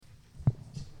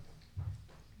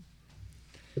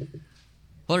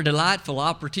What a delightful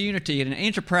opportunity and an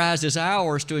enterprise is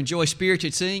ours to enjoy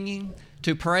spirited singing,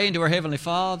 to pray into our Heavenly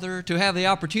Father, to have the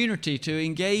opportunity to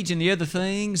engage in the other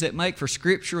things that make for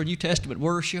Scripture and New Testament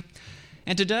worship.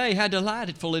 And today, how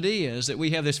delightful it is that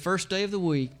we have this first day of the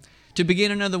week to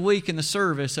begin another week in the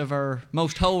service of our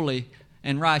most holy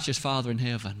and righteous Father in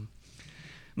heaven.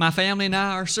 My family and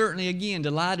I are certainly again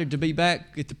delighted to be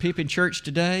back at the Pippin Church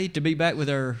today, to be back with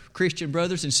our Christian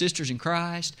brothers and sisters in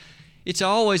Christ. It's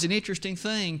always an interesting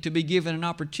thing to be given an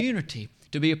opportunity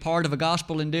to be a part of a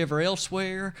gospel endeavor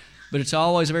elsewhere, but it's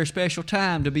always a very special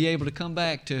time to be able to come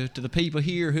back to the people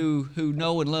here who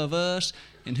know and love us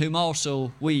and whom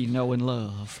also we know and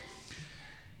love.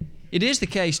 It is the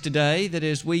case today that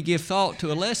as we give thought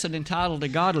to a lesson entitled A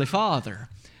Godly Father,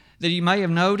 that you may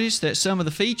have noticed that some of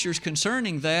the features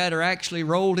concerning that are actually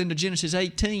rolled into Genesis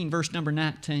 18, verse number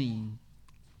 19.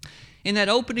 In that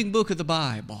opening book of the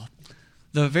Bible,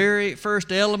 the very first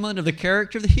element of the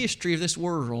character of the history of this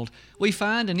world, we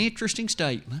find an interesting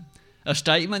statement, a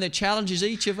statement that challenges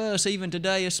each of us even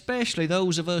today, especially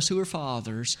those of us who are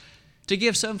fathers, to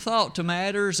give some thought to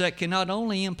matters that can not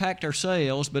only impact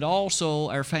ourselves but also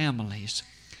our families.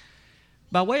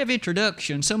 By way of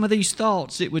introduction, some of these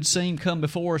thoughts, it would seem, come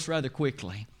before us rather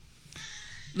quickly.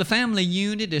 The family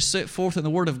unit as set forth in the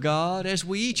Word of God, as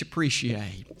we each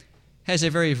appreciate, has a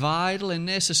very vital and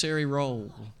necessary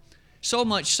role. So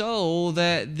much so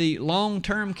that the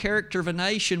long-term character of a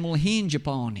nation will hinge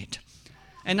upon it.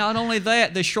 And not only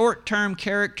that, the short-term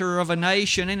character of a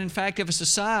nation and in fact of a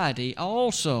society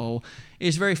also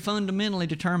is very fundamentally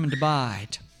determined by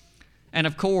it. And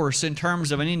of course, in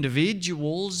terms of an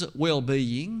individual's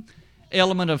well-being,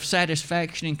 element of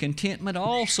satisfaction and contentment,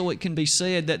 also it can be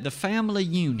said that the family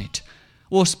unit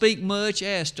will speak much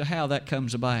as to how that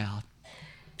comes about.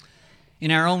 In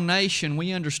our own nation,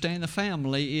 we understand the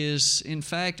family is, in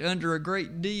fact, under a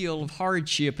great deal of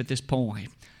hardship at this point.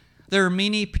 There are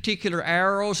many particular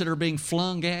arrows that are being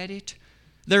flung at it.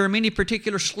 There are many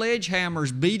particular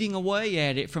sledgehammers beating away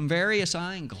at it from various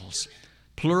angles.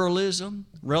 Pluralism,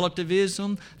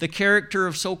 relativism, the character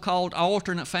of so-called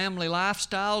alternate family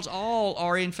lifestyles, all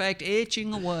are, in fact,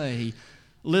 etching away,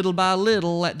 little by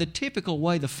little, at the typical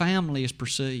way the family is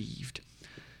perceived.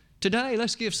 Today,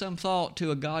 let's give some thought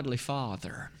to a godly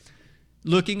father,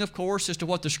 looking, of course, as to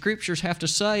what the Scriptures have to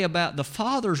say about the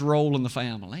father's role in the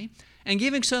family, and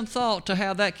giving some thought to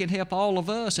how that can help all of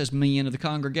us as men of the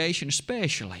congregation,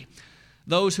 especially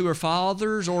those who are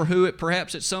fathers or who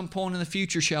perhaps at some point in the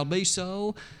future shall be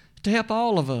so, to help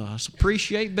all of us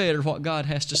appreciate better what God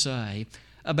has to say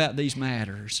about these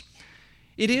matters.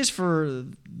 It is for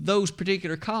those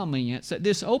particular comments that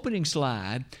this opening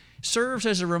slide serves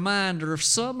as a reminder of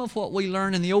some of what we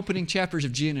learn in the opening chapters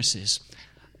of Genesis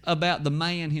about the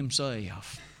man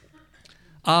himself.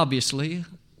 Obviously,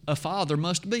 a father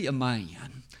must be a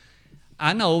man.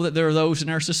 I know that there are those in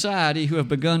our society who have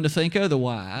begun to think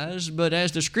otherwise, but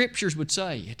as the Scriptures would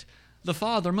say it, the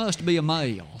father must be a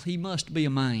male. He must be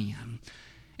a man.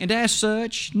 And as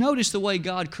such, notice the way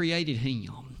God created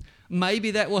him. Maybe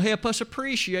that will help us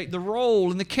appreciate the role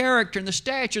and the character and the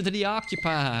stature that he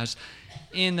occupies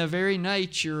in the very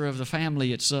nature of the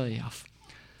family itself.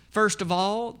 First of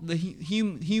all, the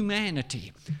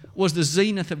humanity was the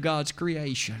zenith of God's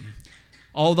creation.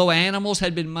 Although animals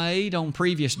had been made on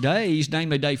previous days,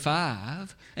 namely day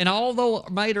 5, and although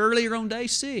made earlier on day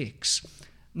 6,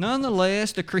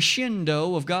 nonetheless, the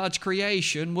crescendo of God's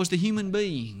creation was the human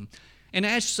being. And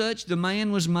as such, the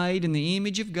man was made in the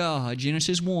image of God,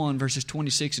 Genesis 1, verses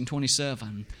 26 and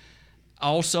 27.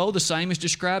 Also, the same is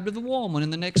described of the woman in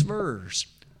the next verse.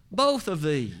 Both of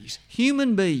these,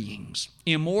 human beings,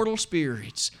 immortal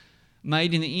spirits,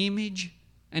 made in the image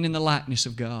and in the likeness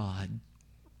of God.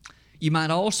 You might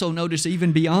also notice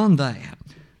even beyond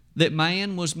that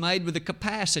man was made with a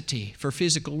capacity for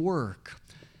physical work.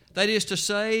 That is to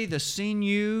say, the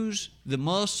sinews, the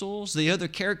muscles, the other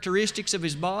characteristics of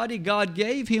his body, God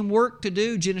gave him work to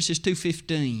do, Genesis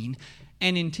 2:15,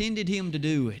 and intended him to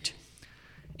do it.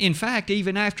 In fact,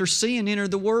 even after sin entered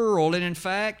the world, and in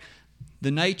fact, the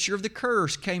nature of the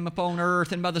curse came upon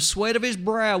earth, and by the sweat of his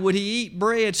brow would he eat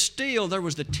bread, still there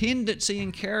was the tendency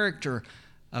and character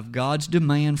of God's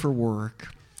demand for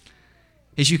work.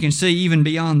 As you can see, even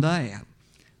beyond that,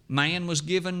 man was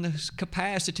given this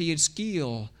capacity and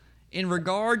skill in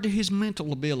regard to his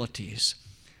mental abilities.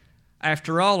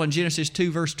 After all, in Genesis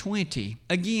 2, verse 20,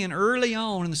 again, early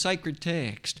on in the sacred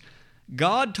text,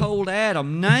 God told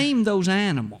Adam, name those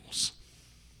animals.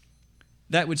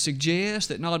 That would suggest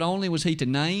that not only was he to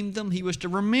name them, he was to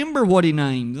remember what he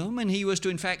named them, and he was to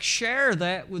in fact share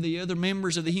that with the other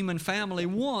members of the human family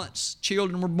once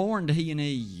children were born to he and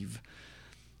Eve.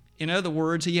 In other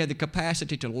words, he had the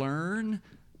capacity to learn,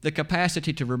 the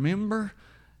capacity to remember,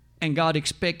 and God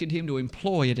expected him to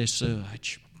employ it as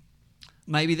such.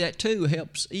 Maybe that too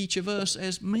helps each of us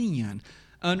as men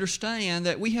understand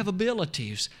that we have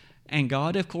abilities, and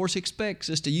God, of course,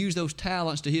 expects us to use those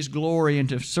talents to His glory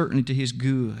and certainly to His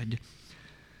good.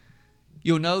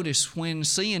 You'll notice when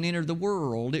sin entered the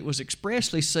world, it was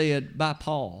expressly said by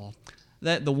Paul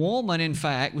that the woman, in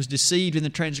fact, was deceived in the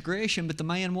transgression, but the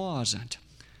man wasn't.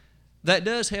 That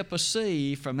does help us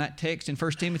see from that text in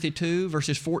 1 Timothy 2,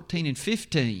 verses 14 and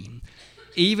 15,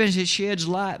 even as it sheds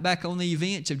light back on the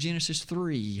events of Genesis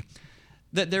 3,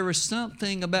 that there was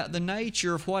something about the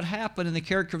nature of what happened in the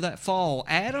character of that fall.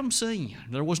 Adam sinned.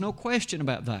 There was no question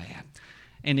about that.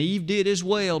 And Eve did as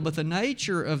well, but the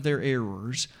nature of their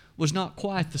errors was not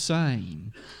quite the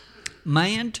same.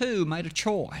 Man, too, made a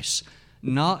choice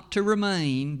not to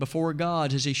remain before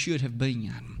God as he should have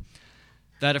been.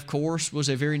 That, of course, was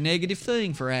a very negative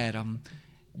thing for Adam,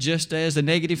 just as the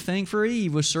negative thing for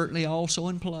Eve was certainly also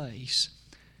in place.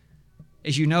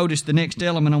 As you notice the next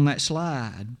element on that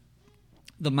slide,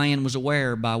 the man was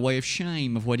aware by way of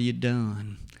shame of what he had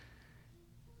done.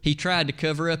 He tried to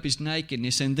cover up his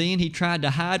nakedness, and then he tried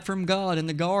to hide from God in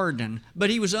the garden,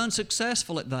 but he was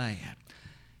unsuccessful at that.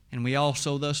 And we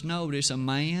also thus notice a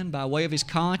man, by way of his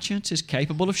conscience, is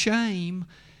capable of shame,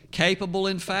 capable,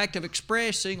 in fact, of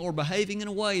expressing or behaving in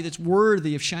a way that's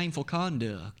worthy of shameful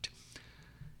conduct.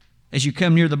 As you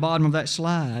come near the bottom of that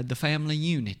slide, the family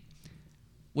unit,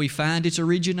 we find its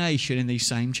origination in these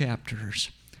same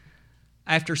chapters.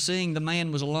 After seeing the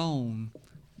man was alone,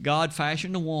 God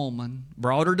fashioned a woman,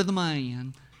 brought her to the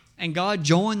man, and God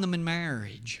joined them in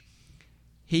marriage.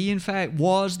 He, in fact,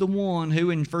 was the one who,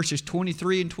 in verses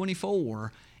 23 and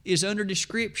 24, is under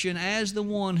description as the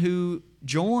one who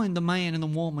joined the man and the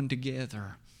woman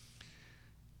together.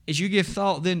 As you give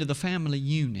thought then to the family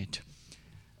unit,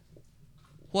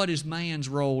 what is man's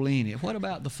role in it? What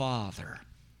about the father?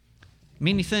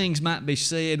 Many things might be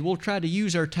said. We'll try to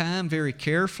use our time very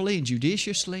carefully and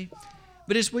judiciously.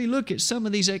 But as we look at some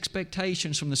of these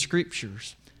expectations from the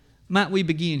Scriptures, might we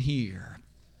begin here?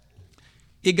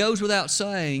 It goes without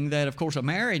saying that, of course, a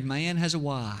married man has a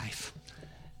wife.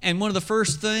 And one of the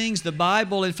first things the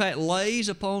Bible, in fact, lays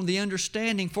upon the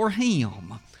understanding for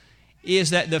him is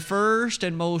that the first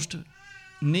and most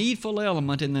needful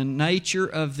element in the nature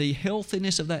of the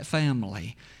healthiness of that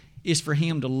family is for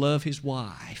him to love his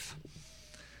wife.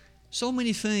 So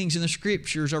many things in the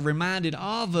Scriptures are reminded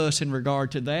of us in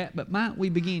regard to that, but might we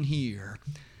begin here?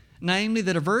 Namely,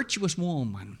 that a virtuous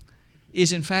woman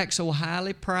is in fact so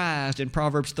highly prized in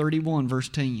Proverbs 31, verse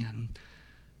 10.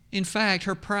 In fact,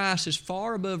 her price is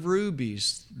far above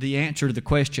rubies. The answer to the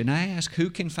question asked, who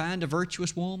can find a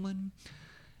virtuous woman?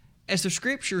 As the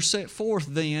Scriptures set forth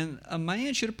then, a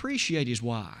man should appreciate his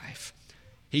wife.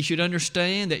 He should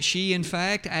understand that she, in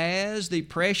fact, as the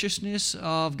preciousness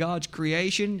of God's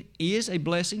creation, is a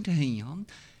blessing to him,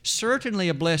 certainly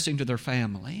a blessing to their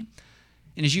family.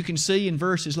 And as you can see in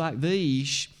verses like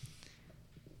these,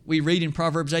 we read in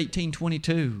Proverbs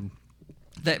 18:22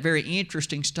 that very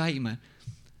interesting statement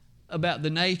about the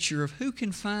nature of who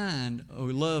can find a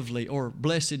lovely or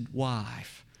blessed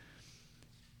wife.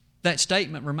 That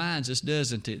statement reminds us,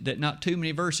 doesn't it, that not too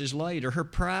many verses later, her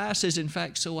price is in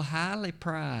fact so highly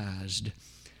prized.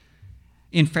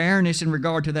 In fairness in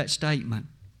regard to that statement,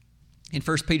 in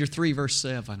 1 Peter 3, verse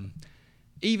 7,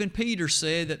 even Peter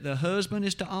said that the husband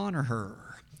is to honor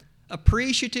her,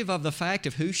 appreciative of the fact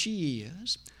of who she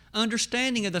is,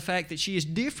 understanding of the fact that she is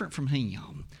different from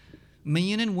him.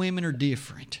 Men and women are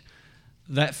different.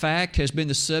 That fact has been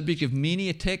the subject of many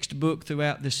a textbook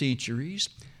throughout the centuries.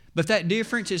 But that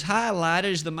difference is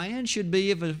highlighted as the man should be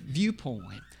of a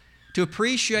viewpoint, to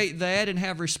appreciate that and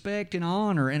have respect and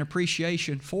honor and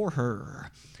appreciation for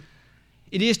her.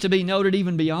 It is to be noted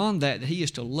even beyond that he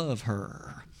is to love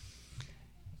her.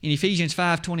 In Ephesians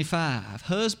 5:25,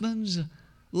 husbands,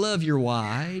 love your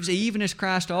wives, even as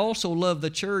Christ also loved the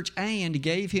church and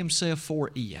gave himself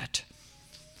for it.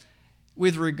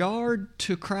 With regard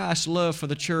to Christ's love for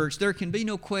the church, there can be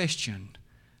no question,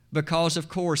 because, of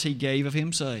course, he gave of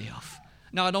himself,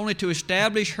 not only to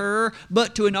establish her,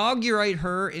 but to inaugurate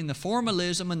her in the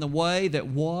formalism and the way that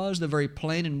was the very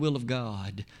plan and will of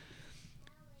God.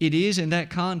 It is in that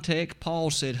context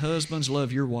Paul said, husbands,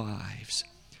 love your wives.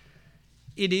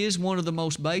 It is one of the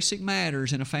most basic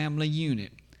matters in a family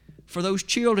unit for those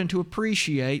children to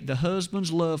appreciate the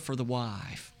husband's love for the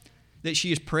wife, that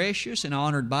she is precious and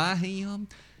honored by him,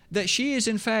 that she is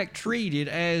in fact treated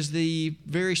as the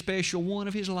very special one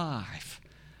of his life.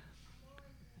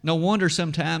 No wonder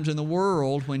sometimes in the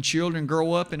world when children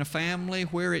grow up in a family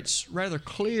where it's rather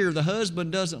clear the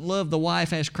husband doesn't love the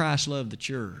wife as Christ loved the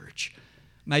church.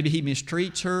 Maybe he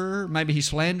mistreats her, maybe he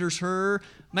slanders her,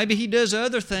 maybe he does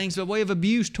other things by way of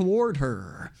abuse toward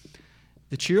her.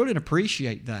 The children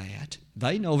appreciate that.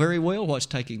 They know very well what's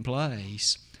taking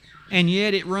place. And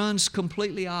yet it runs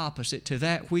completely opposite to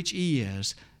that which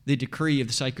is the decree of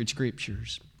the sacred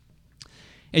Scriptures.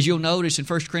 As you'll notice in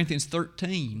 1 Corinthians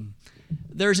 13,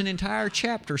 there's an entire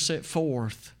chapter set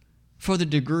forth for the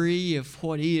degree of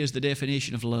what is the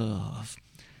definition of love.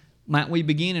 Might we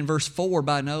begin in verse 4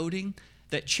 by noting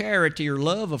that charity, or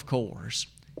love, of course,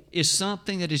 is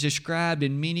something that is described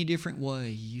in many different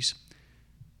ways.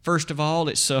 First of all,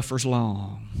 it suffers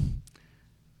long.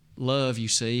 Love, you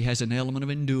see, has an element of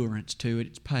endurance to it.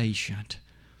 It's patient.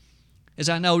 As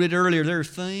I noted earlier, there are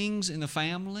things in the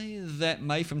family that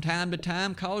may from time to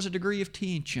time cause a degree of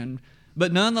tension,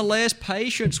 but nonetheless,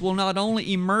 patience will not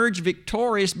only emerge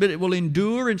victorious, but it will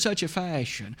endure in such a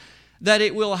fashion that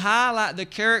it will highlight the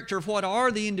character of what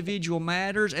are the individual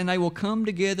matters, and they will come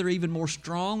together even more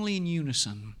strongly in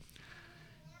unison.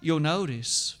 You'll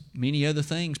notice many other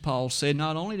things Paul said.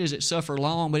 Not only does it suffer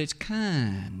long, but it's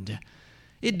kind.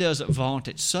 It doesn't vaunt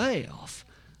itself.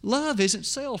 Love isn't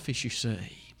selfish, you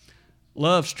see.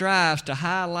 Love strives to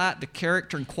highlight the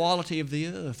character and quality of the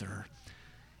other.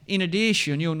 In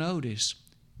addition, you'll notice,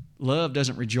 love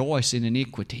doesn't rejoice in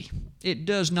iniquity. It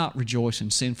does not rejoice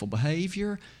in sinful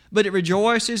behavior, but it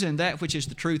rejoices in that which is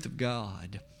the truth of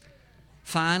God.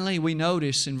 Finally, we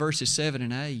notice in verses 7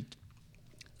 and 8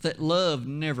 that love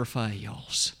never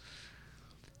fails.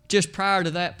 Just prior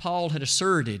to that, Paul had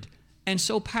asserted, and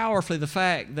so powerfully, the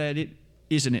fact that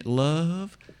isn't it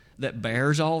love that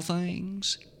bears all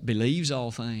things, believes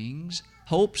all things,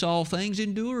 hopes all things,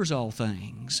 endures all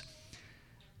things.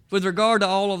 With regard to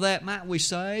all of that, might we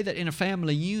say that in a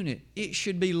family unit, it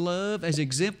should be love as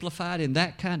exemplified in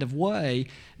that kind of way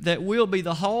that will be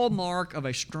the hallmark of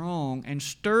a strong and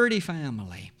sturdy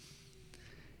family.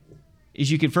 As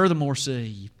you can furthermore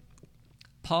see,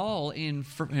 Peter in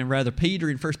 1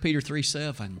 Peter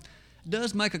 3:7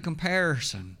 does make a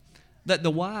comparison that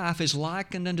the wife is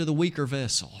likened unto the weaker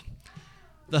vessel.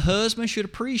 The husband should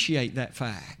appreciate that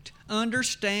fact,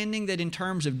 understanding that in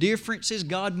terms of differences,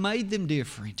 God made them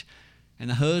different. And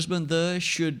the husband thus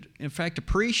should, in fact,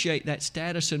 appreciate that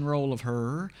status and role of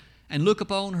her and look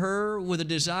upon her with a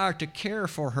desire to care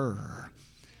for her.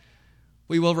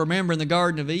 We will remember in the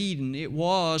Garden of Eden, it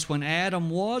was when Adam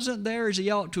wasn't there as he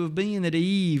ought to have been that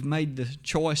Eve made the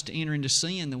choice to enter into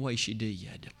sin the way she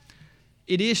did.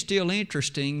 It is still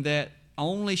interesting that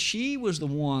only she was the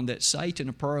one that Satan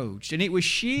approached, and it was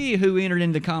she who entered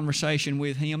into the conversation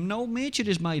with him. No mention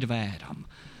is made of Adam.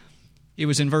 It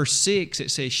was in verse 6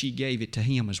 it says she gave it to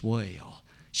him as well.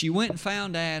 She went and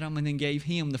found Adam and then gave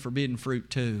him the forbidden fruit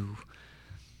too.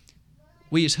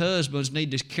 We as husbands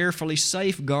need to carefully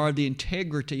safeguard the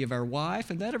integrity of our wife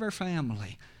and that of our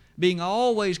family, being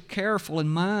always careful and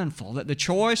mindful that the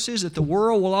choices that the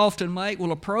world will often make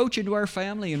will approach into our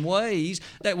family in ways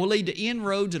that will lead to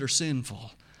inroads that are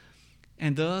sinful.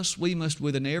 And thus we must,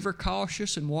 with an ever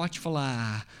cautious and watchful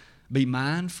eye, be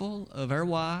mindful of our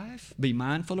wife, be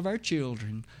mindful of our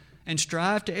children, and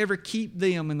strive to ever keep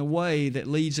them in the way that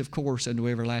leads, of course, unto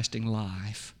everlasting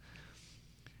life.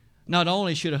 Not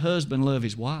only should a husband love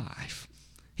his wife,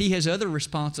 he has other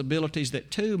responsibilities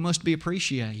that too must be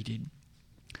appreciated.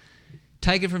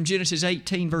 Taken from Genesis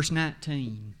 18, verse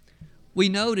 19, we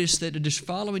notice that the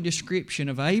following description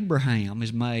of Abraham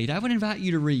is made. I would invite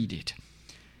you to read it.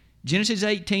 Genesis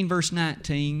 18, verse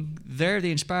 19, there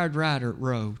the inspired writer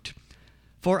wrote,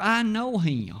 "For I know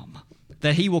him,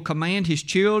 that he will command his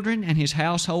children and his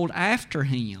household after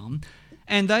him,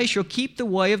 and they shall keep the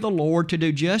way of the Lord to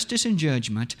do justice and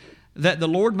judgment, that the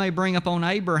Lord may bring upon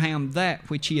Abraham that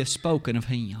which he hath spoken of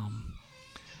him."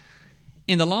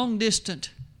 In the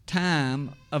long-distant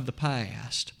time of the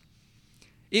past,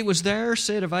 it was there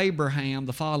said of Abraham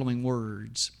the following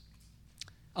words.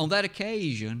 On that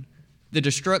occasion, the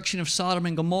destruction of Sodom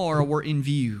and Gomorrah were in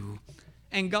view,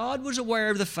 and God was aware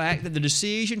of the fact that the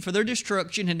decision for their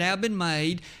destruction had now been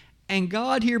made, and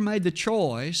God here made the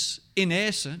choice, in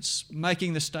essence,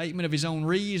 making the statement of His own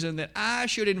reason that I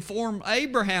should inform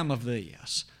Abraham of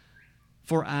this,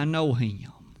 for I know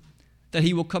him, that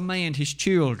he will command his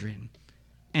children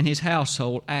and his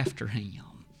household after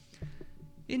him.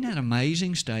 Isn't that an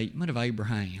amazing statement of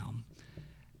Abraham?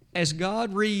 As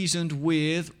God reasoned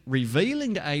with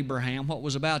revealing to Abraham what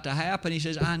was about to happen, He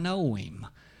says, I know him.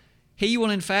 He will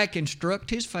in fact instruct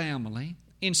his family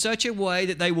in such a way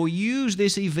that they will use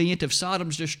this event of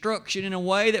Sodom's destruction in a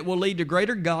way that will lead to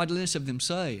greater godliness of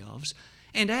themselves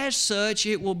And as such,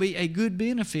 it will be a good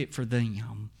benefit for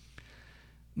them.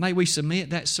 May we submit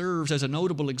that serves as a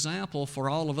notable example for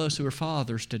all of us who are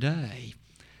fathers today.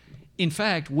 In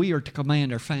fact, we are to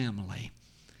command our family.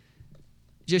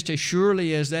 Just as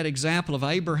surely as that example of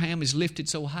Abraham is lifted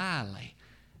so highly,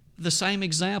 the same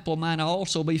example might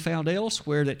also be found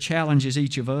elsewhere that challenges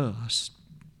each of us.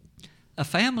 A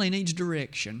family needs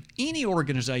direction. Any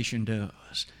organization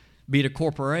does. Be it a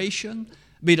corporation,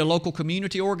 be it a local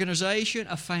community organization,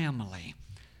 a family.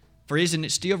 For isn't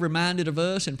it still reminded of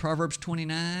us in Proverbs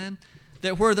 29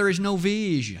 that where there is no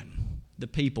vision, the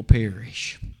people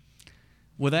perish.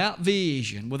 Without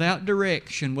vision, without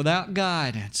direction, without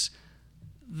guidance,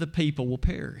 the people will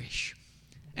perish.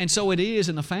 And so it is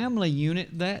in the family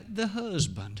unit that the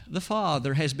husband, the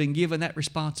father, has been given that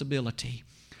responsibility.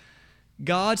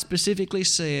 God specifically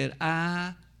said,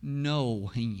 I know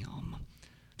him.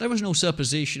 There was no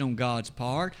supposition on God's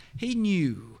part. He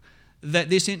knew that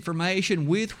this information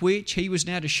with which he was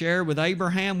now to share with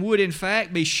Abraham would in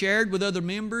fact be shared with other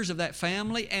members of that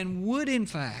family and would in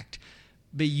fact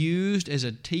be used as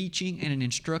a teaching and an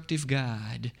instructive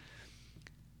guide.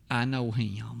 I know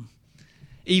him.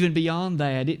 Even beyond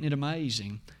that, isn't it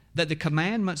amazing that the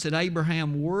commandments that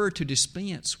Abraham were to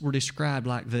dispense were described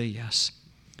like this?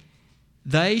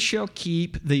 They shall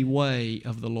keep the way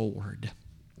of the Lord.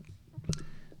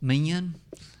 Men,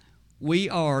 we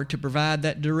are to provide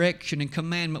that direction and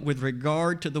commandment with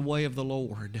regard to the way of the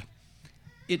Lord.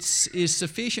 It is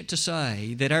sufficient to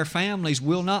say that our families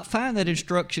will not find that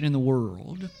instruction in the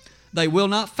world. They will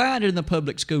not find it in the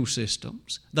public school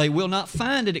systems. They will not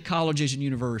find it at colleges and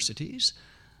universities.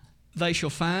 They shall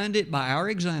find it by our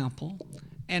example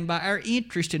and by our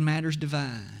interest in matters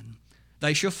divine.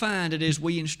 They shall find it as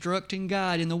we instruct and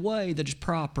guide in the way that is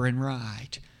proper and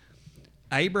right.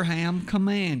 Abraham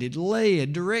commanded,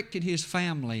 led, directed his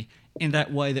family in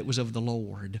that way that was of the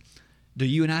Lord. Do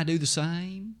you and I do the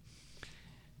same?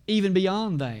 Even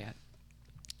beyond that,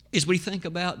 as we think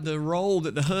about the role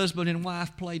that the husband and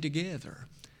wife play together,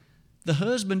 the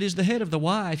husband is the head of the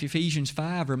wife, Ephesians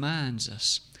 5 reminds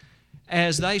us.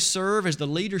 As they serve as the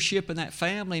leadership in that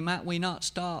family, might we not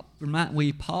stop, or might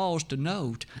we pause to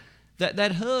note that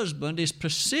that husband is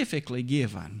specifically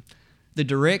given the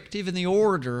directive and the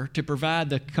order to provide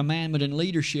the commandment and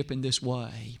leadership in this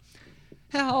way.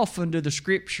 How often do the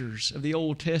Scriptures of the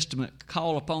Old Testament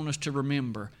call upon us to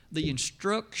remember the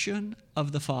instruction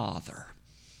of the Father?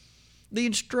 The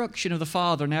instruction of the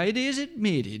Father. Now, it is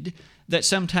admitted that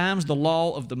sometimes the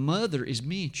law of the mother is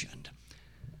mentioned.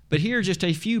 But here are just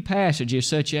a few passages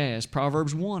such as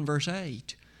Proverbs 1, verse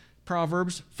 8,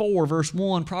 Proverbs 4, verse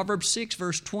 1, Proverbs 6,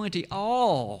 verse 20,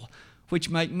 all which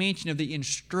make mention of the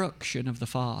instruction of the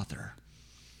Father.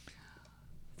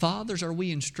 Fathers, are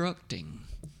we instructing?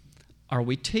 Are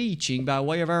we teaching by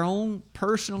way of our own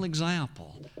personal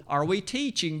example? Are we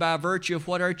teaching by virtue of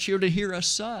what our children hear us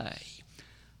say?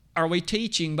 Are we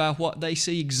teaching by what they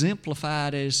see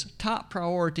exemplified as top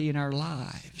priority in our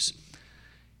lives?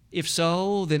 If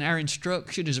so, then our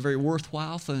instruction is a very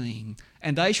worthwhile thing,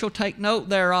 and they shall take note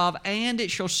thereof, and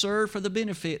it shall serve for the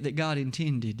benefit that God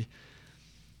intended.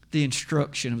 The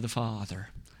instruction of the Father.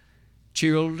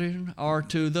 Children are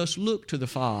to thus look to the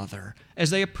Father as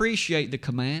they appreciate the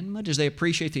commandment, as they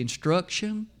appreciate the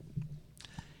instruction.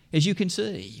 As you can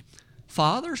see,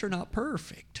 fathers are not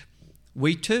perfect.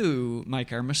 We too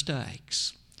make our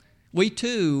mistakes. We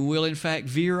too will in fact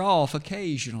veer off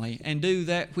occasionally and do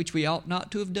that which we ought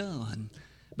not to have done.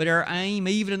 But our aim,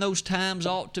 even in those times,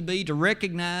 ought to be to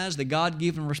recognize the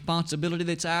God-given responsibility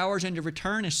that's ours and to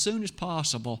return as soon as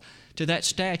possible to that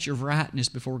stature of rightness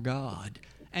before God,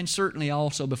 and certainly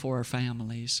also before our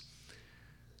families.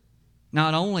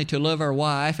 Not only to love our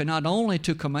wife and not only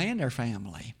to command our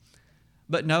family,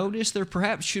 but notice there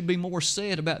perhaps should be more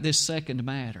said about this second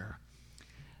matter.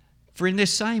 For in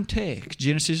this same text,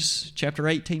 Genesis chapter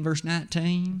 18, verse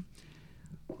 19,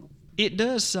 it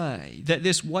does say that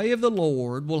this way of the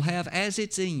Lord will have as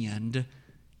its end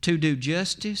to do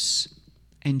justice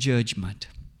and judgment.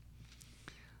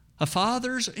 A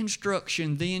father's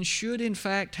instruction then should in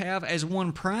fact have as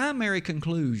one primary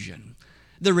conclusion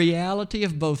the reality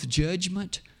of both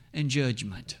judgment and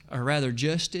judgment, or rather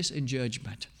justice and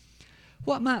judgment.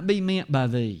 What might be meant by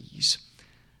these?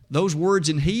 Those words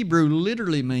in Hebrew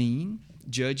literally mean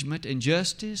judgment and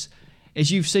justice. As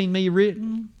you've seen me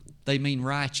written, they mean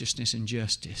righteousness and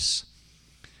justice.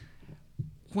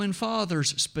 When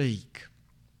fathers speak,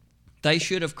 they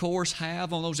should, of course,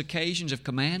 have on those occasions of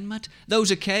commandment,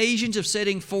 those occasions of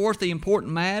setting forth the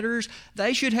important matters,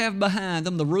 they should have behind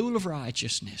them the rule of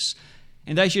righteousness,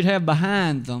 and they should have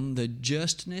behind them the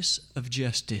justness of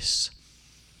justice.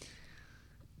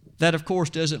 That, of course,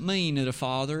 doesn't mean that a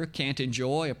father can't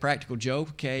enjoy a practical joke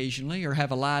occasionally or have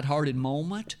a light-hearted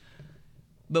moment.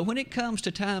 But when it comes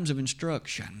to times of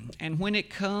instruction, and when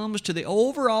it comes to the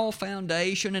overall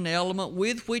foundation and element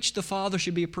with which the father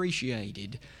should be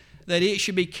appreciated, that it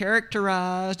should be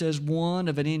characterized as one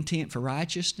of an intent for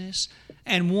righteousness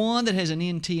and one that has an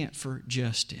intent for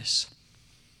justice.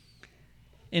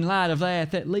 In light of that,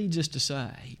 that leads us to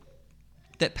say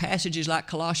that passages like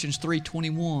Colossians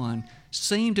 3:21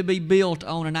 seem to be built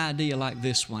on an idea like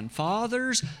this one.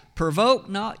 Fathers, provoke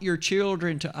not your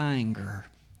children to anger,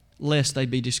 lest they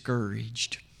be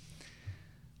discouraged.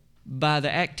 By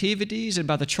the activities and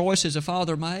by the choices a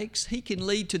father makes, he can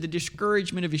lead to the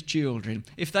discouragement of his children.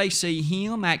 If they see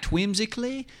him act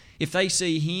whimsically, if they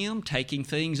see him taking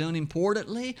things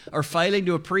unimportantly or failing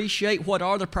to appreciate what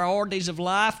are the priorities of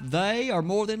life, they are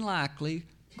more than likely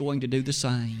going to do the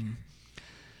same.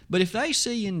 But if they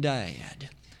see in Dad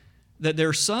that there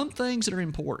are some things that are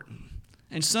important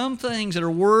and some things that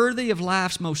are worthy of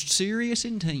life's most serious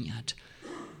intent,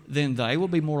 then they will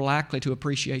be more likely to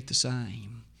appreciate the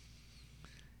same.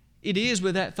 It is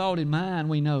with that thought in mind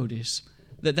we notice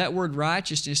that word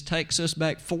righteousness takes us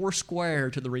back foursquare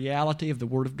to the reality of the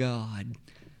Word of God.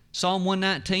 Psalm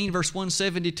 119 verse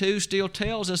 172 still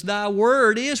tells us, Thy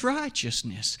Word is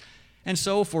righteousness. And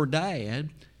so for Dad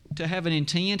to have an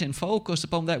intent and focus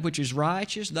upon that which is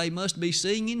righteous, they must be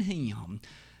seeing in Him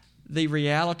the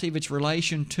reality of its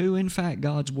relation to, in fact,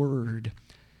 God's Word.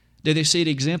 Do they see it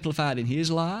exemplified in His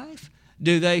life?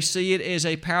 Do they see it as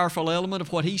a powerful element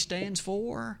of what He stands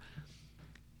for?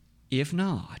 If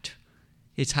not,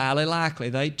 it's highly likely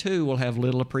they too will have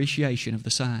little appreciation of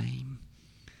the same.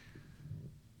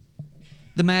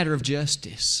 The matter of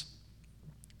justice.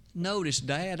 Notice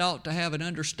Dad ought to have an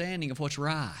understanding of what's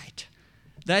right.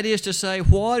 That is to say,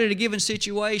 what in a given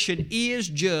situation is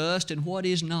just and what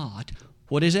is not,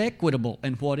 what is equitable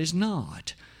and what is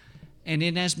not. And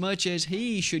inasmuch as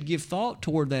he should give thought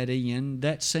toward that end,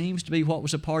 that seems to be what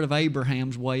was a part of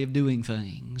Abraham's way of doing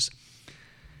things.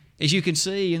 As you can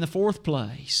see, in the fourth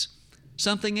place,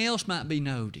 something else might be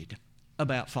noted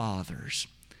about fathers.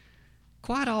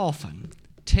 Quite often,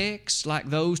 texts like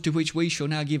those to which we shall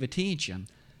now give attention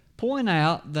point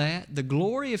out that the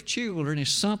glory of children is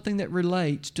something that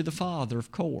relates to the father,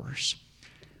 of course.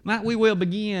 Might we well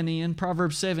begin in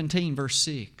Proverbs 17, verse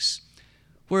 6,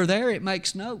 where there it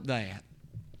makes note that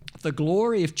the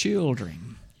glory of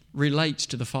children relates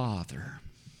to the father.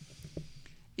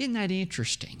 Isn't that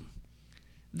interesting?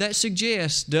 That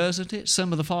suggests, doesn't it,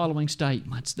 some of the following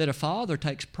statements, that a father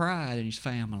takes pride in his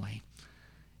family.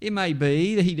 It may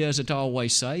be that he doesn't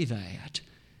always say that,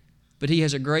 but he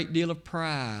has a great deal of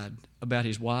pride about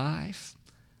his wife,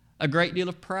 a great deal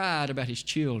of pride about his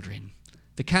children,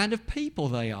 the kind of people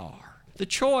they are, the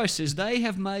choices they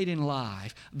have made in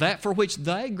life, that for which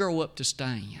they grow up to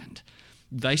stand.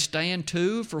 They stand,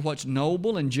 too, for what's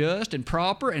noble and just and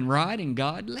proper and right and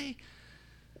godly.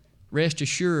 Rest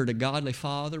assured, a godly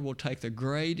father will take the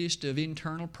greatest of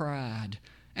internal pride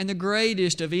and the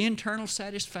greatest of internal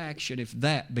satisfaction if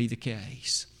that be the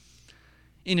case.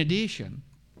 In addition,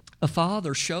 a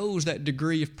father shows that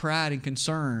degree of pride and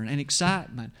concern and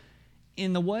excitement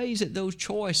in the ways that those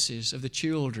choices of the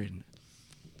children,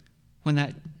 when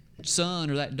that son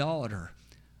or that daughter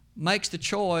makes the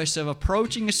choice of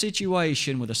approaching a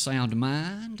situation with a sound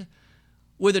mind,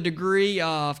 with a degree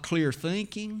of clear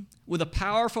thinking, with a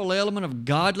powerful element of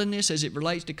godliness as it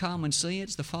relates to common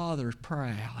sense, the father is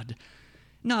proud.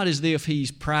 Not as if he's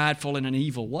prideful in an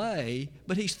evil way,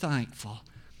 but he's thankful.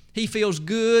 He feels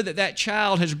good that that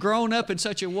child has grown up in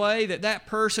such a way that that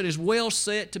person is well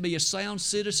set to be a sound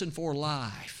citizen for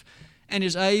life and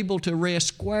is able to rest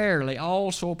squarely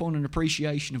also upon an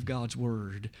appreciation of God's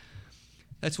Word.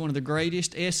 That's one of the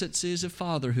greatest essences of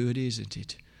fatherhood, isn't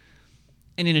it?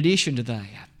 And in addition to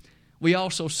that, we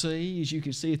also see, as you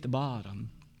can see at the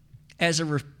bottom, as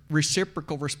a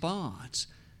reciprocal response,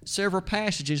 several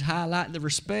passages highlight the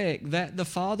respect that the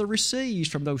father receives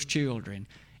from those children,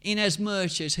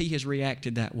 inasmuch as he has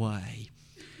reacted that way.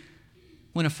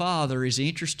 When a father is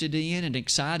interested in and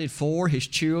excited for his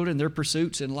children, their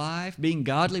pursuits in life, being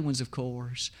godly ones, of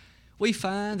course, we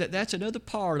find that that's another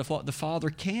part of what the father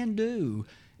can do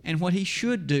and what he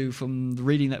should do from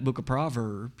reading that book of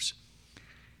Proverbs.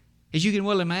 As you can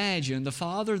well imagine, the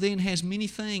father then has many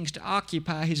things to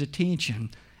occupy his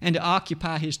attention and to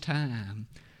occupy his time.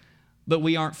 But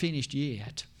we aren't finished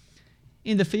yet.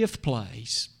 In the fifth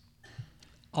place,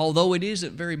 although it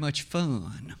isn't very much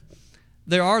fun,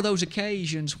 there are those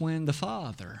occasions when the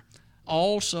father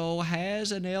also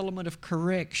has an element of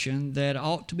correction that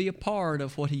ought to be a part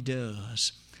of what he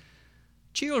does.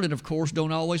 Children, of course,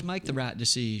 don't always make the right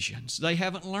decisions. They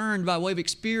haven't learned by way of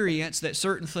experience that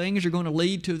certain things are going to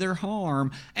lead to their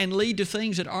harm and lead to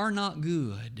things that are not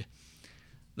good.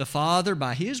 The father,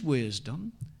 by his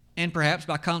wisdom, and perhaps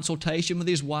by consultation with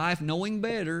his wife, knowing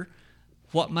better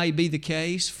what may be the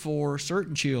case for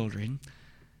certain children,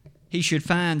 he should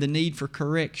find the need for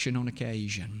correction on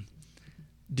occasion.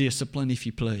 Discipline, if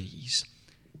you please.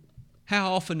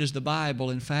 How often does the Bible,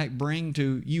 in fact, bring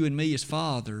to you and me as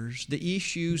fathers the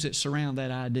issues that surround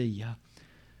that idea?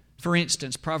 For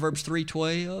instance, Proverbs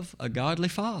 3:12, a godly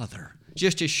father.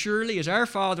 Just as surely as our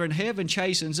Father in heaven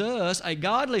chastens us, a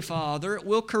godly father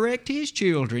will correct his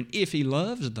children if he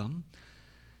loves them.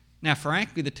 Now,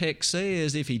 frankly, the text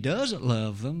says if he doesn't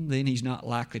love them, then he's not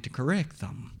likely to correct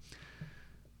them.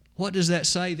 What does that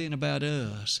say then about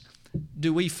us?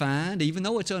 Do we find, even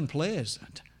though it's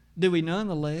unpleasant, do we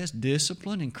nonetheless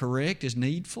discipline and correct as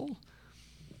needful?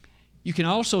 You can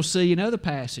also see in other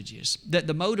passages that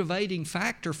the motivating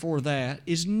factor for that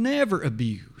is never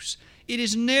abuse. It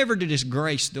is never to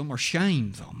disgrace them or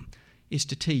shame them. It's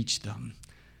to teach them.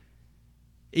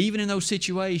 Even in those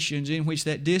situations in which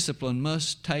that discipline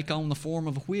must take on the form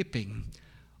of a whipping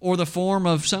or the form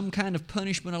of some kind of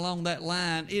punishment along that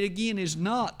line, it again is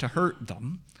not to hurt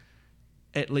them,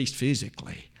 at least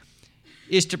physically.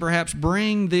 Is to perhaps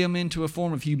bring them into a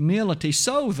form of humility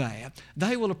so that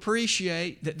they will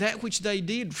appreciate that that which they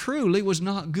did truly was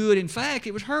not good. In fact,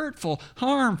 it was hurtful,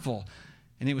 harmful,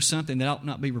 and it was something that ought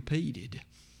not be repeated.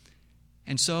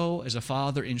 And so, as a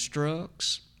father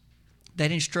instructs,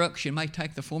 that instruction may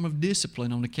take the form of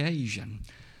discipline on occasion.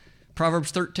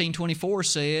 Proverbs 13:24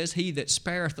 says, "He that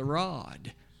spareth the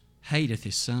rod hateth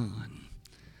his son."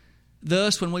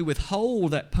 Thus, when we withhold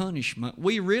that punishment,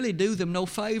 we really do them no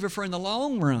favor, for in the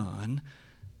long run,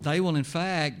 they will in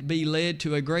fact be led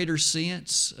to a greater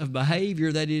sense of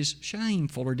behavior that is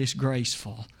shameful or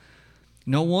disgraceful.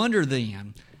 No wonder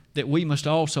then that we must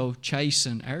also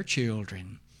chasten our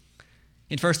children.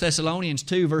 In 1 Thessalonians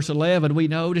 2, verse 11, we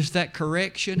notice that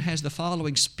correction has the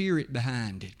following spirit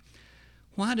behind it.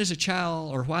 Why does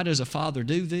a father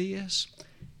do this?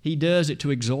 He does it to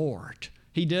exhort.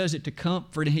 He does it to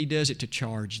comfort, and he does it to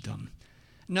charge them.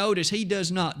 Notice, he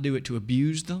does not do it to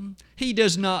abuse them. He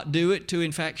does not do it to,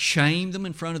 in fact, shame them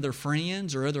in front of their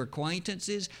friends or other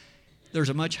acquaintances. There's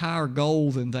a much higher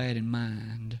goal than that in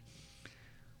mind.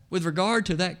 With regard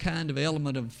to that kind of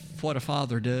element of what a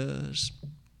father does,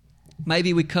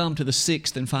 maybe we come to the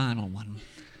sixth and final one.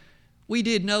 We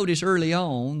did notice early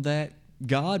on that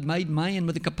God made man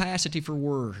with a capacity for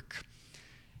work.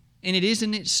 And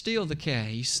isn't it still the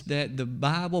case that the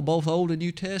Bible, both Old and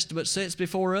New Testament, sets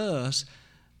before us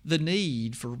the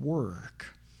need for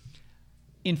work?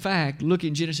 In fact, look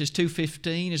in Genesis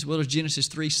 2:15 as well as Genesis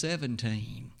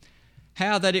 3:17.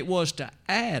 How that it was to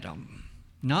Adam,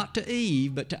 not to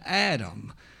Eve, but to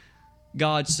Adam,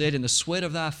 God said, "In the sweat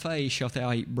of thy face shalt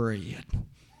thou eat bread."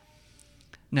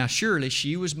 Now surely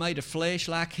she was made of flesh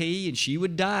like he, and she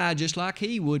would die just like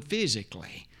he would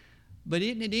physically. But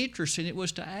isn't it interesting, it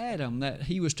was to Adam that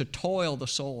he was to toil the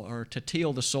soil, or to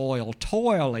till the soil,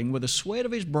 toiling with the sweat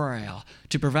of his brow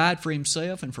to provide for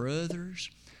himself and for others.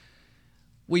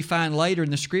 We find later in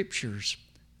the Scriptures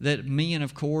that men,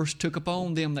 of course, took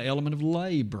upon them the element of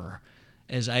labor,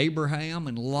 as Abraham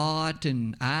and Lot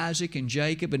and Isaac and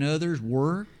Jacob and others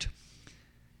worked.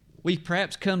 We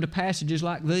perhaps come to passages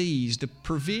like these, the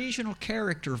provisional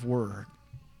character of work.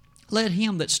 Let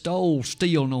him that stole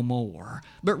steal no more,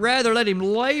 but rather let him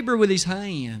labor with his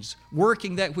hands,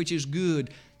 working that which is good,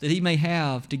 that he may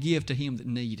have to give to him that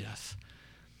needeth.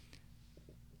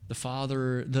 The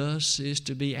father thus is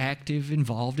to be active,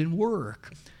 involved in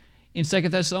work. In 2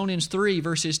 Thessalonians 3,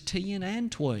 verses 10 and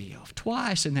 12,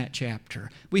 twice in that chapter,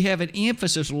 we have an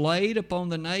emphasis laid upon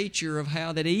the nature of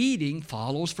how that eating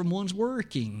follows from one's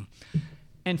working.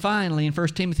 And finally, in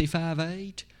 1 Timothy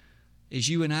 5:8, as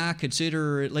you and I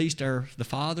consider at least the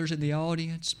fathers in the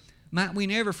audience, might we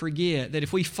never forget that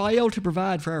if we fail to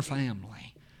provide for our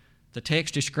family, the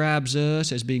text describes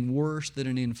us as being worse than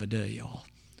an infidel.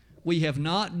 We have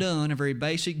not done a very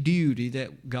basic duty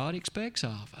that God expects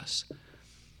of us.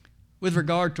 With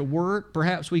regard to work,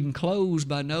 perhaps we can close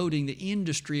by noting the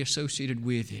industry associated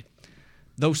with it.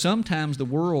 Though sometimes the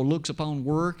world looks upon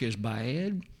work as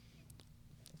bad,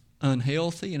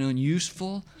 unhealthy, and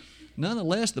unuseful,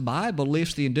 nonetheless, the Bible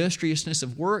lifts the industriousness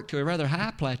of work to a rather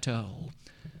high plateau.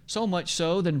 So much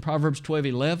so that in Proverbs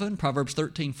 12:11, Proverbs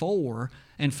 13:4,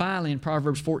 and finally in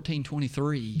Proverbs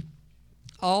 14:23,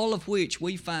 all of which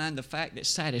we find the fact that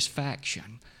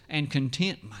satisfaction and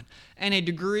contentment and a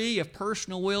degree of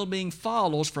personal well-being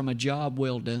follows from a job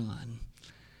well done.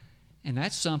 And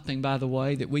that's something, by the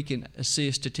way, that we can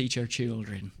assist to teach our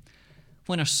children.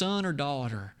 When a son or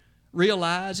daughter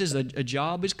realizes that a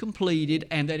job is completed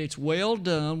and that it's well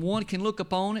done, one can look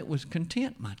upon it with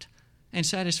contentment and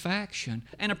satisfaction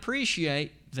and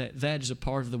appreciate that that is a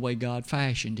part of the way God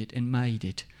fashioned it and made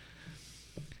it.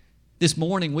 This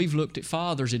morning we've looked at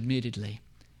fathers, admittedly,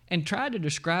 and tried to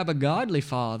describe a godly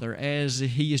father as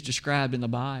he is described in the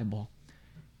Bible.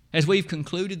 As we've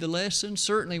concluded the lesson,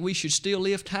 certainly we should still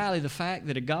lift highly the fact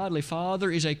that a godly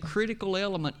father is a critical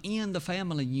element in the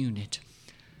family unit.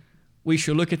 We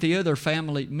shall look at the other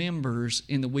family members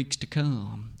in the weeks to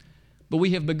come. But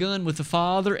we have begun with the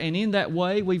father, and in that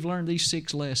way we've learned these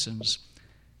 6 lessons.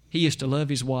 He is to love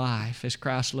his wife as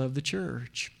Christ loved the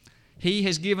church. He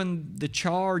has given the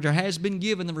charge, or has been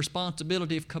given the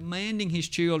responsibility of commanding his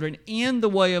children in the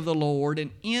way of the Lord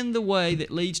and in the way that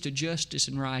leads to justice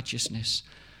and righteousness.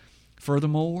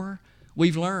 Furthermore,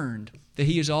 we've learned that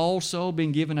he has also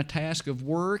been given a task of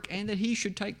work and that he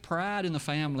should take pride in the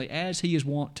family as he is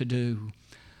wont to do.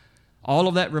 All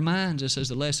of that reminds us, as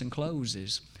the lesson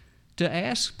closes, to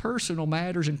ask personal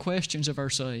matters and questions of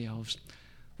ourselves.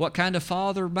 What kind of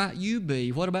father might you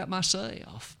be? What about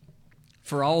myself?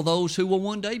 For all those who will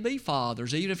one day be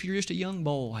fathers, even if you're just a young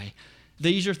boy,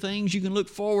 these are things you can look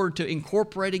forward to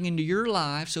incorporating into your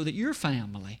life so that your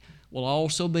family will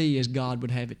also be as God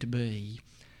would have it to be.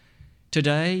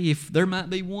 Today, if there might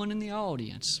be one in the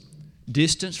audience,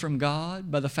 distanced from God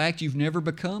by the fact you've never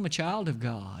become a child of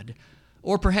God,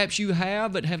 or perhaps you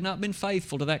have but have not been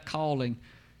faithful to that calling,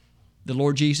 the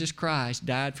Lord Jesus Christ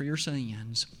died for your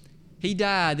sins. He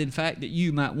died, in fact, that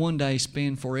you might one day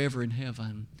spend forever in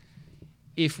heaven.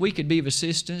 If we could be of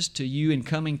assistance to you in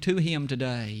coming to Him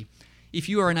today, if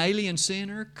you are an alien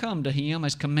sinner, come to Him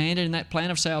as commanded in that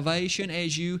plan of salvation.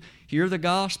 As you hear the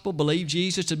gospel, believe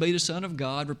Jesus to be the Son of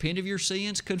God, repent of your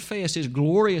sins, confess His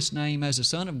glorious name as the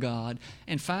Son of God,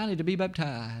 and finally to be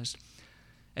baptized.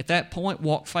 At that point,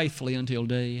 walk faithfully until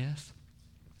death.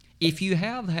 If you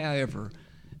have, however,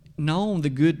 known the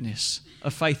goodness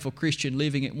of faithful Christian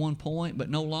living at one point but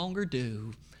no longer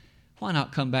do, why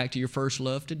not come back to your first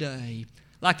love today?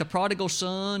 Like the prodigal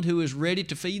son who is ready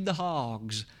to feed the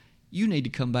hogs, you need to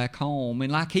come back home.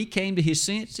 And like he came to his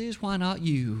senses, why not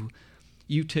you?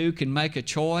 You too can make a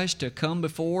choice to come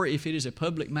before. If it is a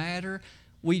public matter,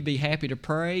 we'd be happy to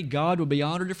pray. God would be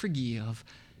honored to forgive.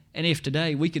 And if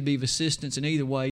today we could be of assistance in either way,